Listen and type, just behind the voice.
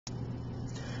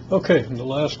Okay, in the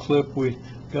last clip we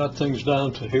got things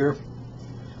down to here,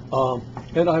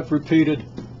 and I've repeated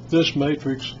this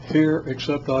matrix here,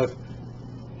 except I've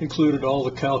included all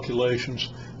the calculations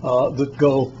that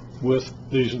go with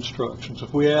these instructions.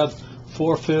 If we add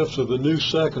 4/5 of the new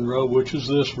second row, which is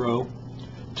this row,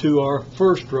 to our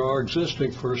first row, our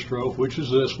existing first row, which is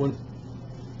this one,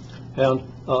 and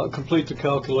complete the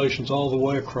calculations all the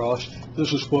way across,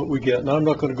 this is what we get. Now I'm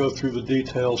not going to go through the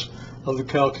details of the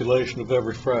calculation of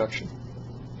every fraction.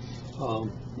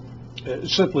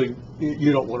 Simply,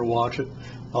 you don't want to watch it.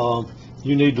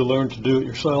 You need to learn to do it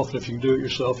yourself, and if you can do it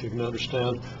yourself, you can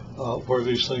understand where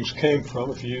these things came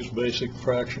from if you use basic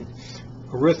fraction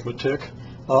arithmetic,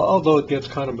 although it gets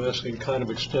kind of messy and kind of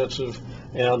extensive,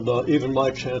 and even my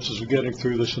chances of getting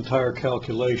through this entire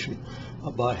calculation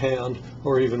by hand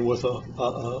or even with a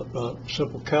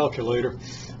simple calculator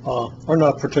are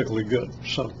not particularly good.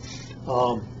 So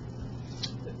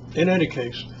in any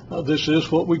case, this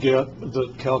is what we get. The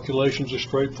calculations are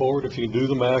straightforward. If you do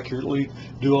them accurately,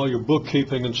 do all your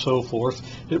bookkeeping and so forth,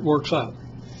 it works out.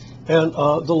 And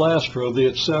the last row, the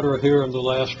etc. here in the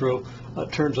last row,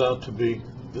 turns out to be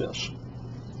this.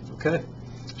 Okay?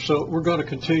 So we're going to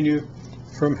continue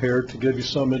from here to give you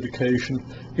some indication,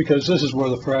 because this is where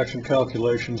the fraction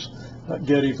calculations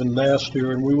get even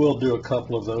nastier, and we will do a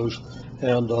couple of those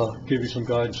and give you some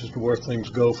guidance as to where things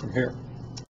go from here.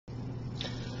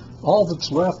 All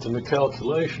that's left in the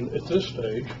calculation at this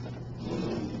stage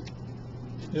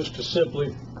is to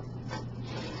simply,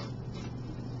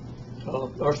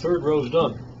 our third row is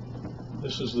done.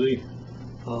 This is the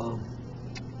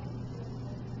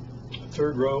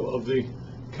third row of the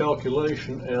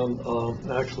calculation, and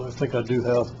actually I think I do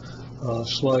have a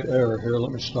slight error here.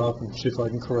 Let me stop and see if I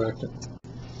can correct it.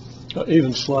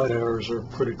 Even slight errors are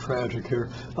pretty tragic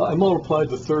here. I multiplied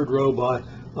the third row by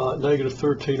negative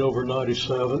 13 over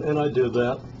 97, and I did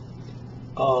that,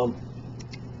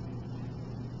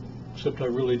 except I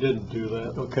really didn't do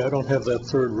that. Okay, I don't have that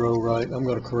third row right. I'm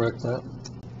going to correct that.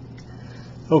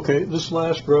 Okay, this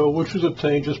last row, which was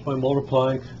obtained just by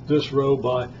multiplying this row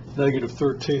by negative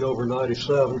 13 over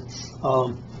 97,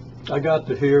 I got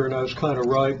to here and I was kind of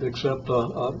right, except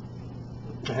I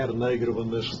had a negative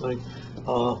on this thing.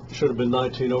 Should have been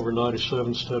 19 over 97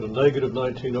 instead of negative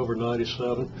 19 over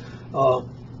 97.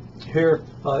 Here,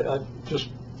 I just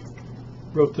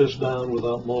wrote this down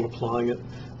without multiplying it.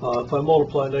 If I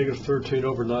multiply negative 13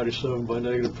 over 97 by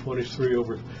negative 23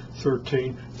 over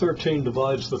 13, 13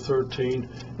 divides the 13,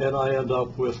 and I end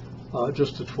up with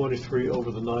just the 23 over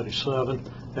the 97.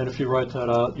 And if you write that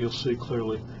out, you'll see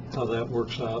clearly how that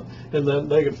works out. And then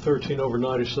negative 13 over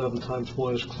 97 times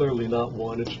 1 is clearly not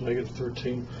 1. It's negative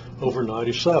 13 over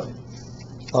 97.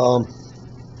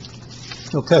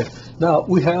 Okay, now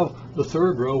we have the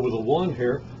third row with a 1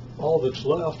 here. All that's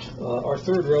left, our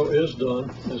third row is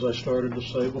done, as I started to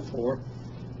say before.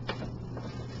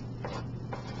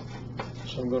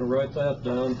 So I'm going to write that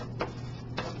down.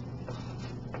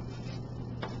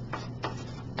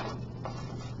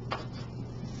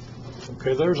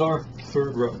 Okay, there's our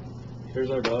third row. Here's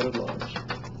our dotted lines.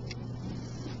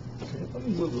 Okay, let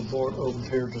me move the board over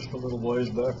here just a little ways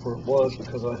back where it was,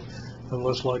 because I'm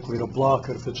less likely to block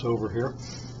it if it's over here.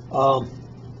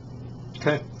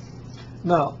 Okay,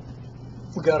 now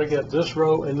we've got to get this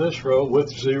row and this row with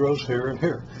zeros here and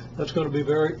here. That's going to be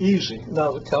very easy.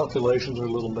 Now the calculations are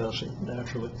a little messy,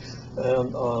 naturally,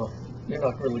 and you're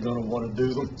not really going to want to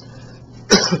do them.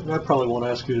 I probably won't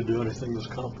ask you to do anything that's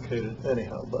complicated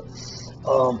anyhow, but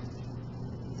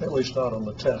at least not on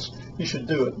the test. You should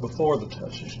do it before the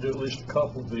test. You should do at least a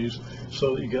couple of these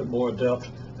so that you get more adept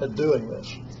at doing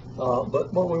this.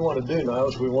 But what we want to do now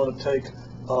is we want to take,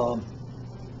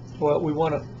 we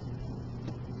want to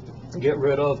get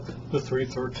rid of the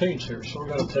 3/13 here. So we're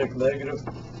going to take negative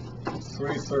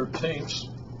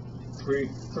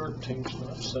 3/13,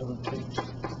 not 17,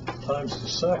 times the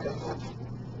second,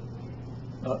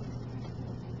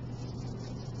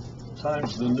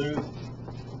 times the new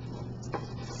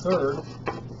third,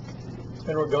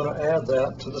 and we're going to add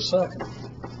that to the second.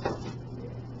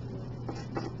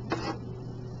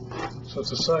 So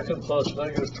it's the second plus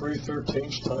negative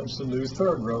 3/13 times the new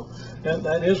third row. And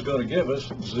that is going to give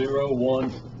us 0,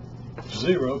 1,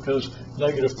 0, because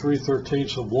negative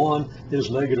 3/13 of 1 is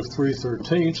negative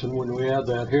 3/13, and when we add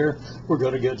that here, we're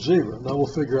going to get 0. Now we'll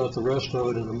figure out the rest of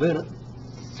it in a minute,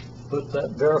 but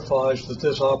that verifies that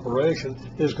this operation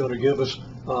is going to give us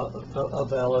a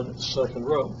valid second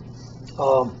row.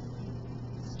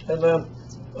 And then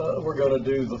we're going to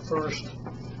do the first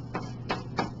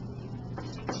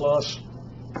plus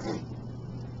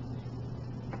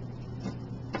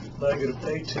negative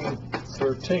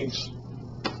 18/13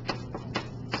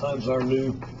 times our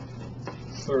new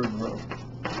third row.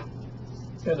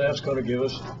 And that's going to give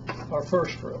us our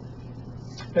first row.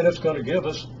 And it's going to give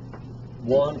us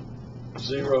 1,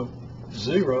 0,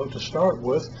 0 to start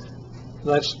with.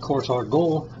 That's, of course, our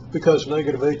goal, because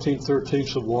negative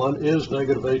 18/13 of 1 is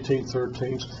negative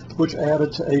 18/13, which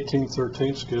added to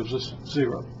 18/13 gives us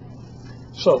 0.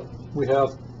 So we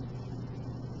have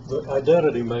the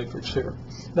identity matrix here.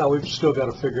 Now we've still got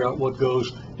to figure out what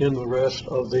goes in the rest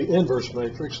of the inverse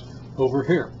matrix over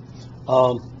here.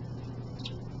 I'm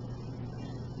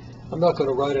not going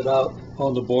to write it out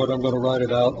on the board. I'm going to write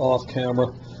it out off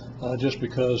camera, just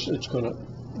because it's going to,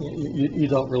 you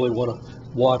don't really want to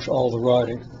watch all the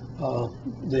writing.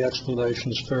 The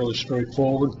explanation is fairly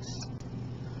straightforward.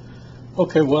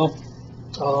 Okay, well,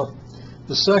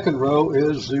 the second row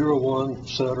is 0, 1,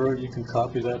 etc. You can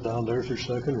copy that down. There's your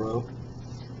second row.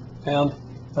 And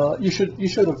you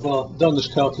should have done this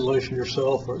calculation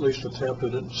yourself, or at least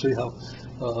attempted it, and see how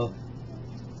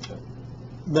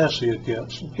messy it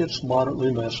gets. It gets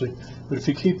moderately messy. But if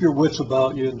you keep your wits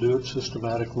about you and do it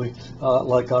systematically,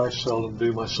 like I seldom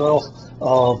do myself,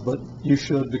 but you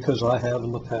should, because I have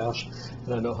in the past,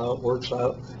 and I know how it works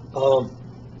out.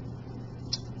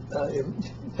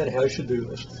 Anyhow, you should do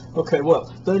this. Okay, well,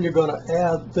 then you're going to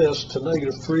add this to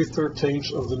negative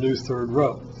 3/13 of the new third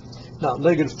row. Now,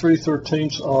 negative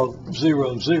 3/13 of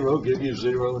 0 and 0 give you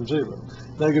 0 and 0.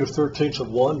 Negative 13 of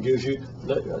 1 gives you,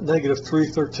 negative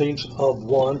 3/13 of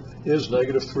 1 is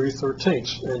negative 3/13,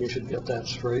 and you should get that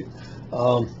straight.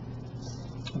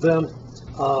 Then,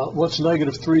 what's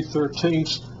negative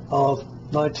 3/13 of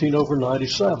 19 over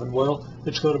 97? Well,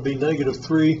 it's going to be negative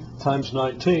 3 times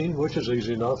 19, which is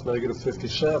easy enough, negative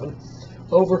 57,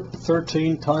 over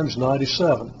 13 times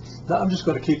 97. Now, I'm just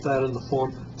going to keep that in the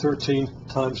form 13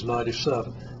 times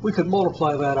 97. We could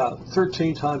multiply that out.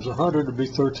 13 times 100 would be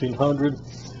 1,300.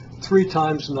 3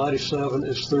 times 97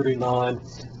 is 39.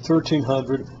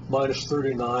 1,300 minus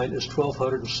 39 is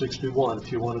 1,261,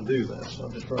 if you want to do that. So I'll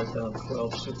just write down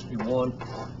 1,261.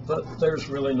 But there's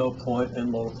really no point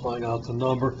in multiplying out the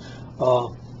number.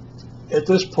 At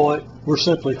this point, we're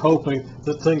simply hoping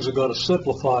that things are going to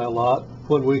simplify a lot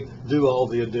when we do all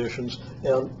the additions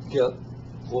and get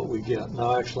what we get.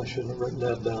 Now, actually, I shouldn't have written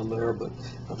that down there, but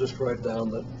I'll just write down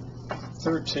that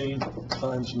 13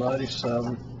 times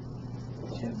 97,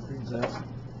 can't read that,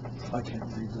 I can't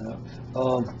read that,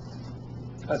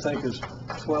 I think is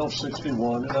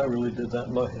 1,261, and I really did that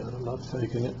in my head, I'm not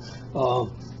faking it.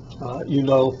 You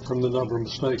know from the number of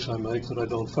mistakes I make that I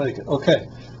don't fake it. Okay,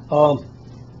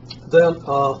 then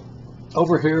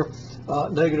over here,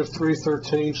 negative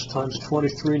 3/13 times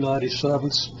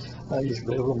 23/97. You should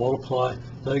be able to multiply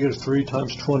negative 3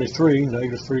 times 23.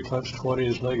 Negative 3 times 20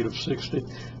 is negative 60.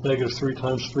 Negative 3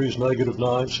 times 3 is negative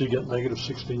 9, so you get negative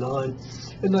 69.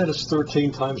 And then it's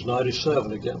 13 times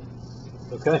 97 again.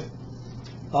 Okay?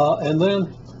 And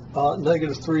then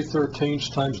negative 3/13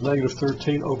 times negative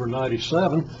 13 over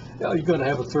 97. You're going to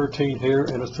have a 13 here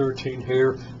and a 13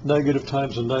 here. Negative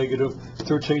times a negative.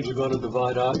 13s are going to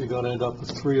divide out. You're going to end up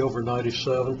with 3 over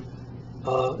 97.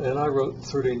 And I wrote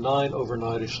 39 over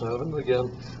 97,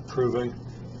 again, proving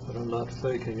that I'm not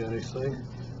faking anything.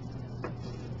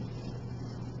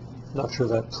 Not sure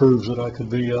that proves that I could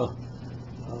be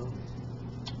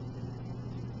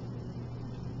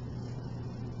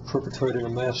perpetrating a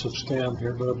massive scam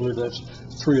here, but I believe that's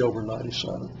 3 over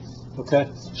 97. Okay,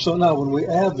 so now when we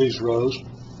add these rows,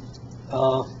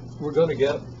 we're going to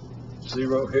get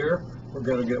 0 here, we're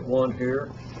going to get 1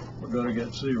 here, we're going to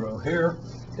get 0 here,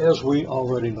 as we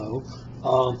already know.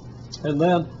 And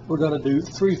then we're going to do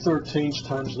 3/13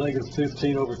 times negative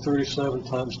 15 over 37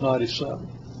 times 97.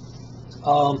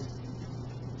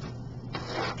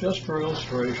 Just for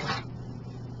illustration,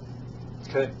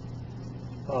 okay,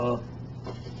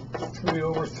 3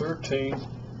 over 13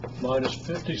 minus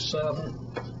 57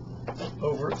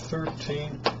 over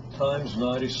 13 times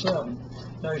 97.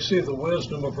 Now you see the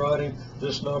wisdom of writing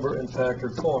this number in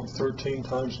factored form, 13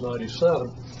 times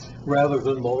 97, rather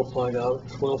than multiplying out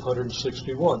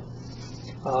 1,261.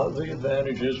 The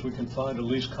advantage is we can find a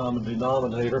least common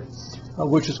denominator,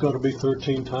 which is going to be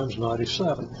 13 times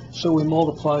 97. So we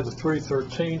multiply the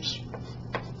 3/13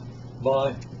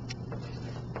 by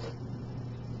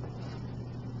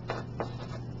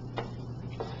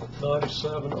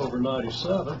 97 over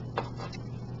 97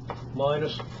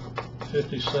 minus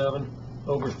 57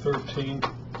 over 13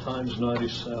 times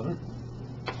 97.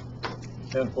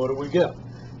 And what do we get?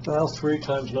 Well, 3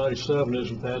 times 97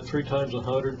 isn't bad. 3 times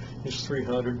 100 is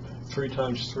 300. 3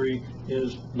 times 3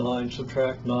 is 9.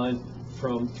 Subtract 9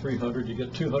 from 300, you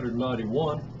get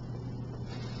 291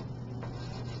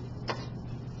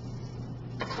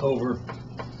 over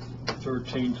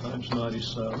 13 times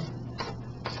 97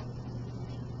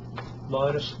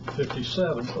 minus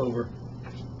 57 over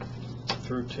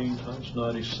 13 times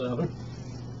 97.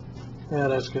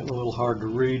 And that's getting a little hard to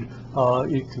read.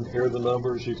 You can hear the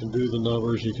numbers, you can do the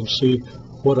numbers, you can see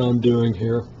what I'm doing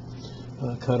here.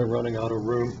 Kind of running out of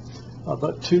room.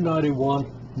 But 291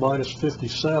 minus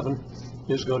 57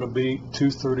 is going to be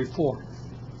 234.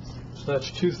 So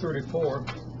that's 234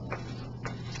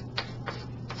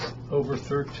 over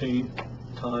 13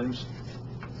 times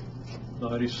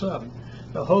 97.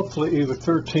 Now hopefully either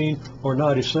 13 or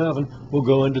 97 will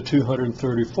go into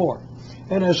 234.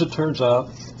 And as it turns out,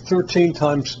 13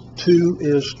 times 2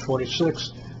 is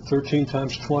 26. 13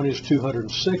 times 20 is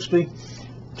 260.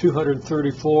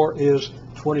 234 is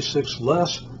 26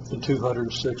 less than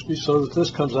 260, so that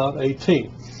this comes out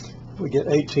 18. We get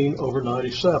 18 over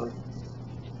 97.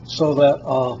 So that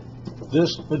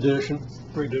this addition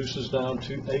reduces down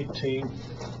to 18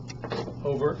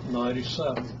 over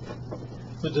 97.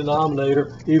 The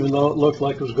denominator, even though it looked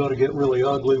like it was going to get really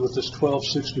ugly with this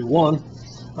 1261,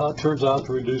 turns out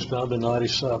to reduce down to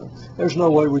 97. There's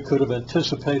no way we could have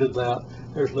anticipated that.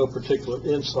 There's no particular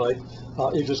insight.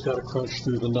 You just got to crunch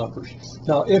through the numbers.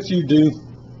 Now, if you do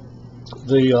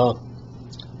the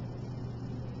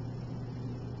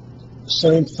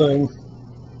same thing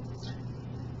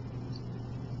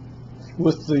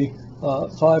with the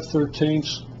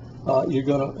 5/13ths, you're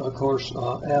going to, of course,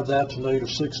 add that to negative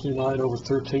 69 over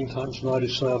 13 times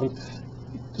 97.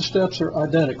 The steps are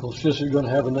identical. It's just you're going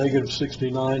to have a negative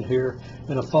 69 here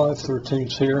and a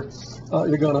 5/13 here.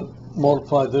 You're going to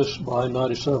multiply this by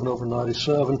 97 over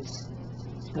 97.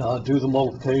 Do the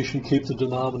multiplication, keep the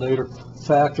denominator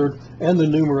factored, and the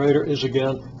numerator is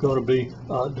again going to be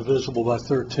divisible by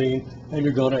 13, and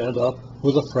you're going to end up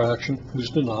with a fraction whose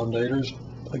denominator is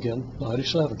again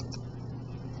 97.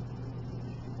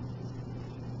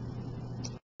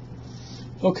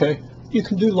 Okay, you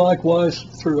can do likewise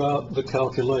throughout the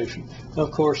calculation. Now,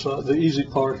 of course, the easy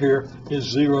part here is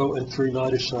 0 and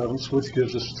 3/97, which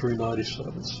gives us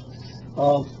 3/97.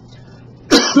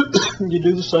 You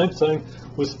do the same thing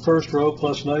with the first row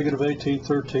plus negative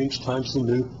 18/13 times the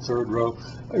new third row.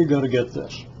 You're going to get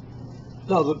this.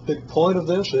 Now, the big point of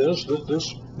this is that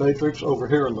this matrix over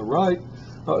here on the right,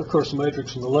 of course, the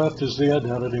matrix on the left is the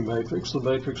identity matrix. The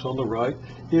matrix on the right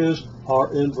is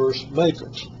our inverse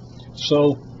matrix.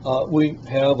 So we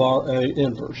have our A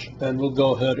inverse, and we'll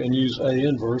go ahead and use A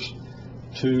inverse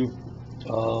to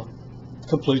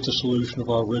complete the solution of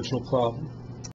our original problem.